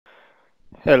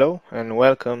Hello and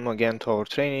welcome again to our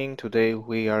training. Today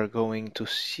we are going to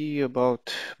see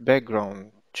about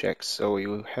background checks. So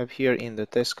you have here in the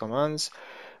test commands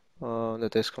from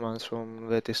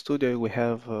vTEST Studio, we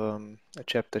have a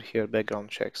chapter here,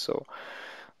 background checks. So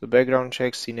the background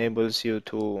checks enables you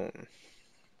to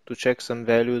check some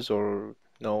values or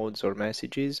nodes or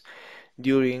messages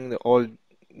during the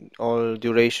all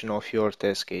duration of your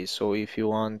test case. So if you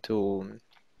want to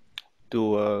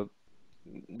do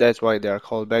that's why they are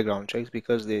called background checks,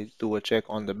 because they do a check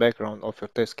on the background of your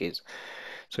test case.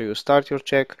 So you start your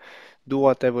check, do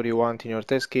whatever you want in your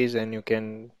test case, and you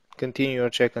can continue your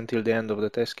check until the end of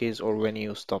the test case or when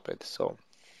you stop it. So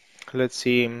let's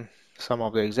see some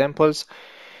of the examples.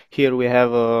 Here we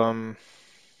have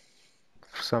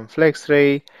some flex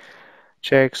ray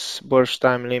checks, burst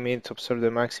time limit, observe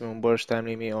the maximum burst time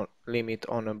limit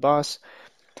on a bus,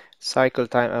 cycle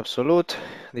time absolute.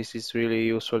 This is really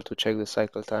useful to check the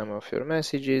cycle time of your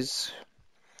messages.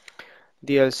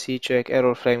 DLC check,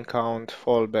 error frame count,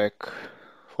 fallback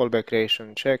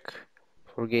creation check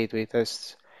for gateway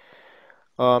tests.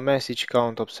 Message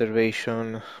count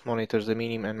observation monitors the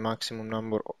minimum and maximum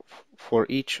number for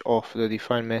each of the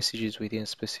defined messages within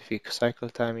specific cycle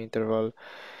time interval.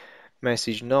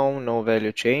 Message no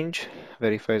value change,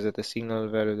 verifies that the signal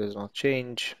value does not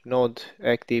change. Node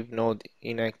active, node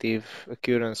inactive,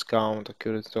 occurrence count,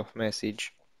 occurrence of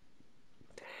message,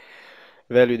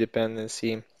 value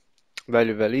dependency,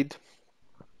 value valid,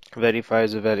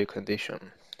 verifies the value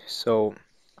condition. So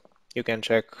you can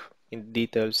check in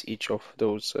details each of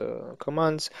those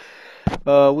commands.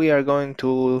 We are going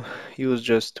to use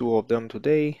just two of them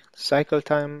today, cycle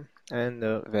time and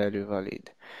value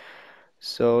valid.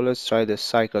 So let's try the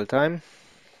cycle time.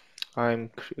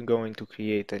 I'm going to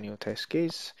create a new test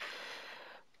case.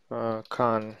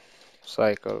 Can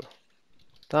cycle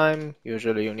time.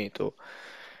 Usually you need to,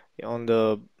 on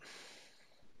the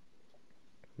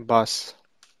bus,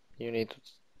 you need to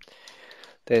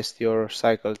test your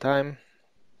cycle time.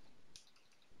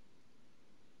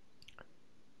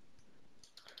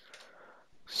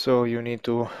 So you need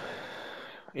to,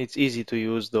 it's easy to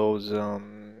use those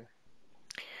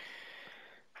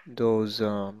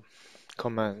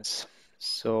commands.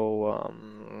 So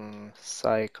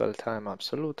cycle time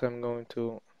absolute, I'm going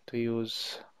to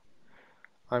use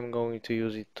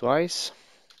it twice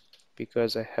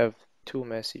because I have two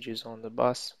messages on the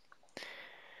bus.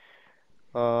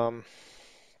 You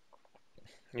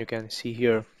can see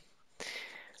here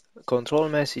control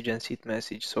message and set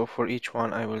message. So for each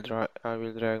one, I will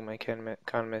drag my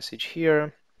can message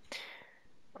here.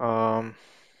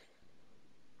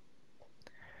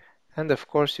 And of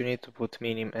course, you need to put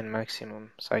minimum and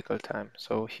maximum cycle time.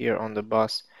 So here on the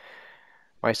bus,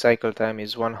 my cycle time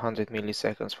is 100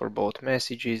 milliseconds for both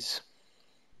messages.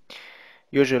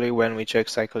 Usually when we check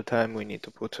cycle time, we need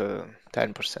to put a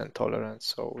 10% tolerance.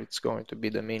 So it's going to be,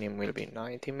 the minimum will be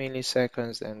 90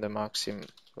 milliseconds and the maximum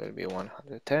will be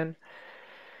 110.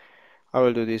 I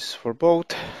will do this for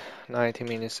both 90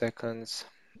 milliseconds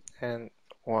and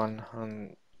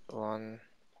 100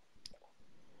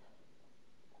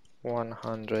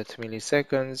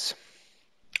 milliseconds.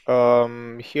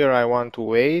 Here I want to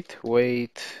wait,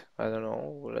 I don't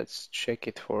know, let's check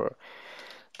it for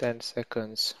 10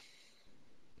 seconds.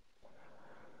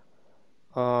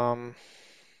 And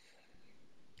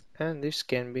this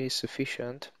can be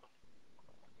sufficient.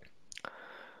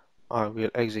 I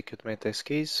will execute my test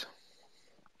case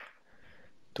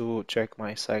to check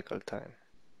my cycle time.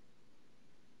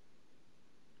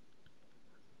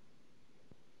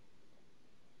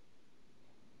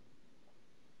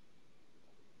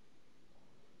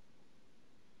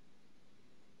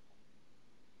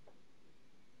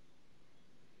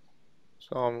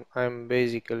 So I'm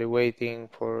basically waiting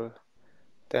for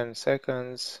 10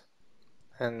 seconds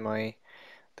and my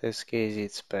test case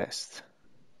is passed.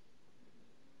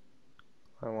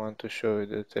 I want to show you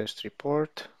the test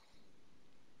report.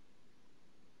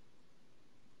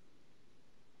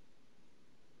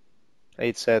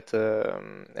 It's set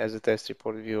as a test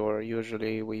report viewer.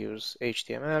 Usually we use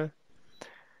HTML.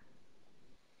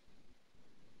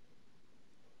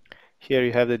 Here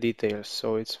you have the details,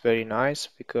 so it's very nice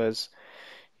because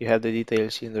you have the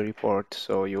details in the report.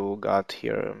 So you got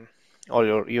here all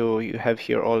you have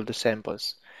here all the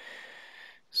samples.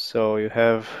 So you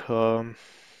have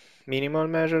minimal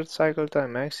measured cycle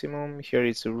time, maximum. Here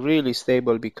it's really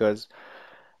stable because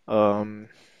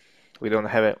we don't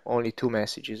have only two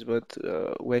messages, but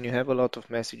when you have a lot of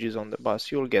messages on the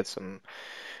bus, you'll get some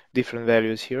different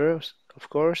values here, of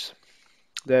course.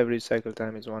 The average cycle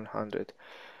time is 100.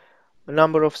 The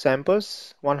number of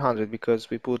samples, 100,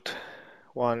 because we put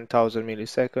 1000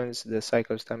 milliseconds, the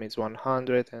cycle time is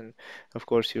 100, and of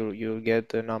course you get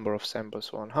the number of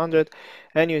samples 100,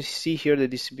 and you see here the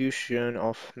distribution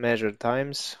of measured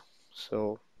times.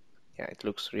 So yeah, it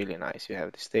looks really nice. You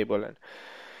have this table and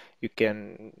you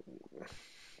can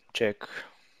check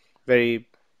very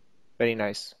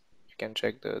nice. You can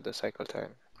check the cycle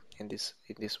time in this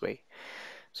way.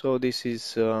 So this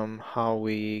is how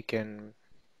we can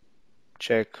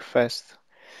check fast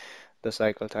the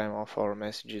cycle time of our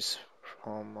messages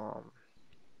from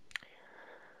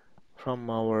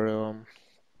our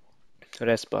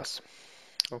REST bus.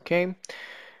 Okay.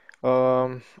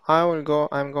 I'm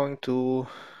going to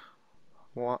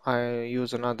I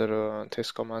use another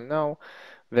test command now,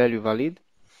 value valid.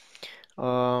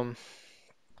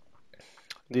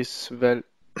 This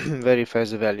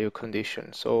verifies the value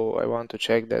condition. So I want to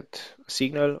check that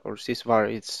signal or sysvar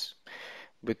is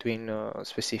between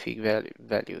specific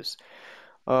values.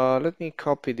 Let me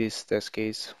copy this test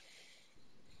case,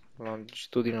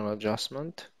 longitudinal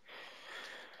adjustment,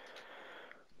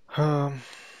 and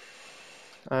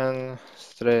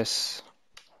stress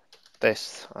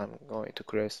test. I'm going to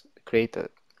create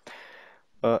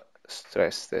a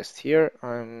stress test here.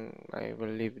 I will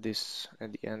leave this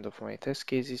at the end of my test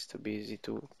cases to be easy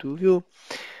to view.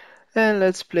 And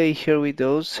let's play here with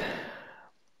those.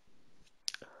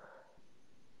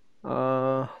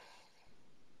 Uh,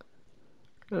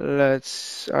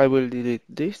 I will delete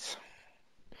this.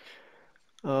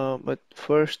 But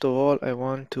first of all, I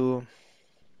want to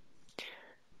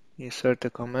insert a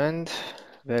command,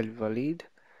 value valid.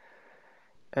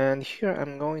 And here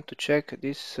I'm going to check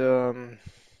this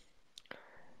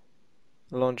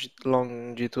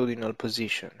longitudinal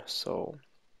position. So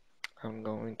I'm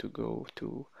going to go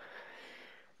to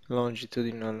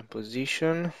longitudinal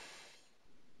position.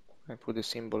 I put a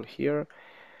symbol here.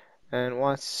 And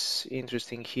what's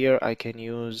interesting here, I can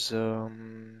use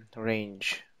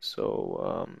range.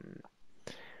 So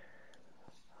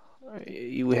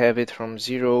you have it from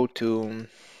 0 to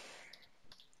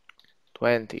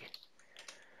 20.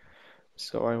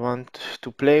 So I want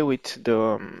to play with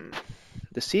the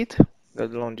seat, the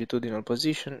longitudinal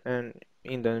position, and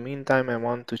in the meantime I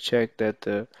want to check that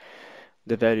the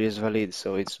value is valid,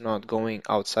 so it's not going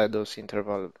outside those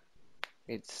intervals.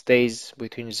 It stays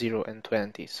between 0 and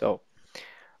 20. So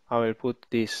I will put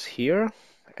this here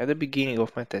at the beginning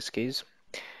of my test case.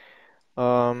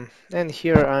 And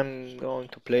here I'm going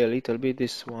to play a little bit.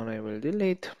 This one I will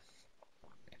delete,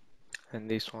 and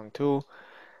this one too.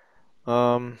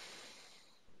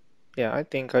 Yeah, I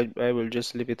think I will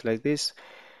just leave it like this.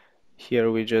 Here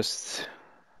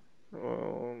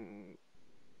um,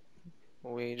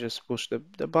 we just push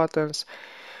the buttons.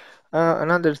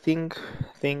 Another thing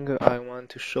I want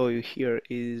to show you here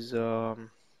is the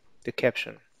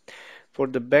caption. For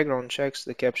the background checks,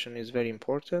 the caption is very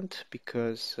important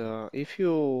because if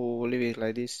you leave it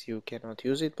like this, you cannot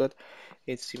use it, but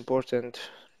it's important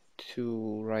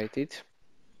to write it.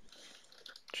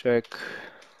 Check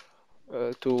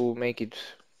to make it.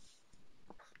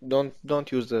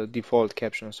 Don't use the default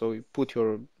caption. So you put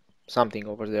your something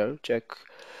over there. Check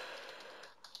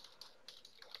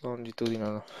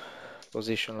longitudinal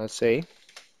position, let's say.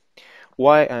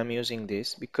 Why I'm using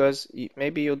this? Because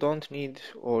maybe you don't need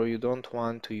or you don't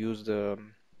want to use the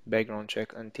background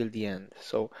check until the end.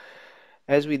 So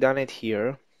as we done it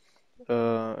here,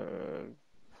 uh,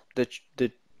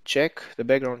 the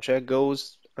background check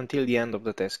goes until the end of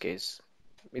the test case.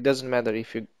 It doesn't matter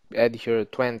if you add here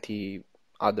 20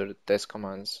 other test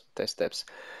commands, test steps.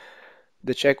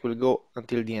 The check will go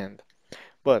until the end.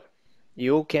 But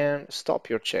you can stop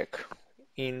your check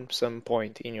in some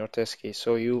point in your test case.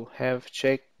 So you have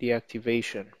check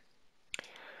deactivation.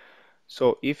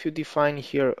 So if you define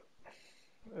here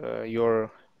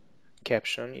your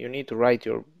caption, you need to write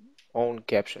your own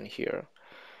caption here.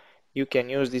 You can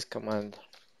use this command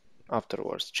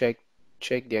afterwards. Check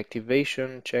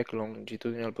deactivation, check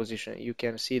longitudinal position. You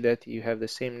can see that you have the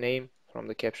same name from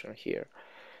the caption here.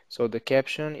 So the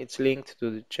caption, it's linked to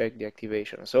the check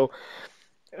deactivation. So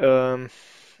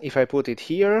if I put it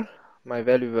here, my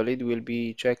value valid will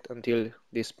be checked until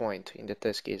this point in the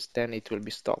test case. Then it will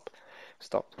be stopped.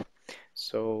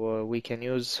 So we can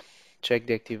use check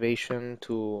deactivation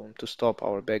to stop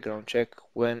our background check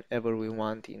whenever we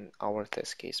want in our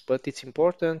test case. But it's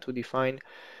important to define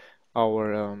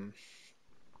our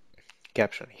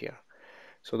caption here.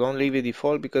 So don't leave it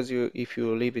default, because if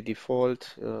you leave it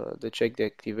default, the check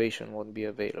deactivation won't be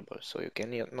available. So you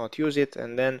can not use it,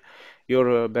 and then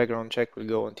your background check will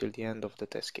go until the end of the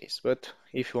test case. But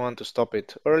if you want to stop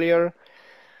it earlier,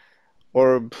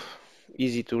 or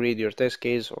easy to read your test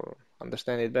case or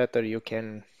understand it better, you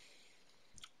can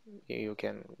you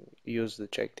can use the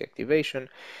check deactivation.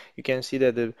 You can see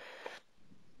that the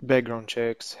background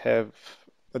checks have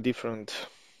a different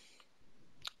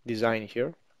design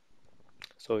here.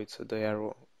 So it's the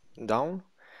arrow down,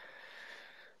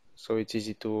 so it's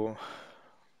easy to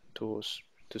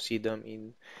to see them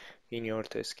in your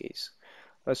test case.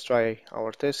 Let's try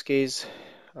our test case.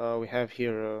 We have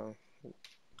here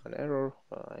an error.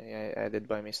 I added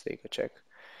by mistake a check.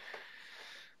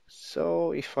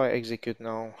 So if I execute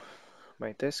now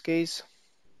my test case,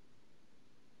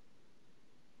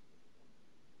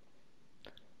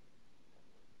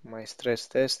 my stress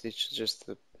test, it's just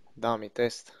a dummy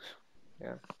test.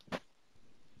 Yeah.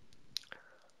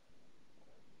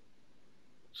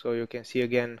 So you can see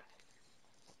again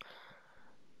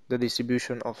the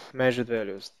distribution of measured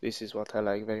values. This is what I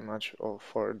like very much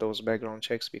for those background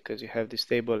checks, because you have this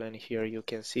table and here you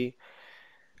can see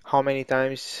how many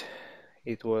times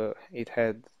it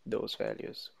had those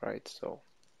values, right? So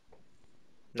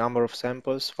number of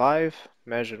samples 5,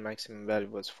 measured maximum value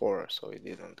was 4, so it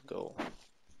didn't go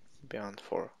beyond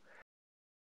 4.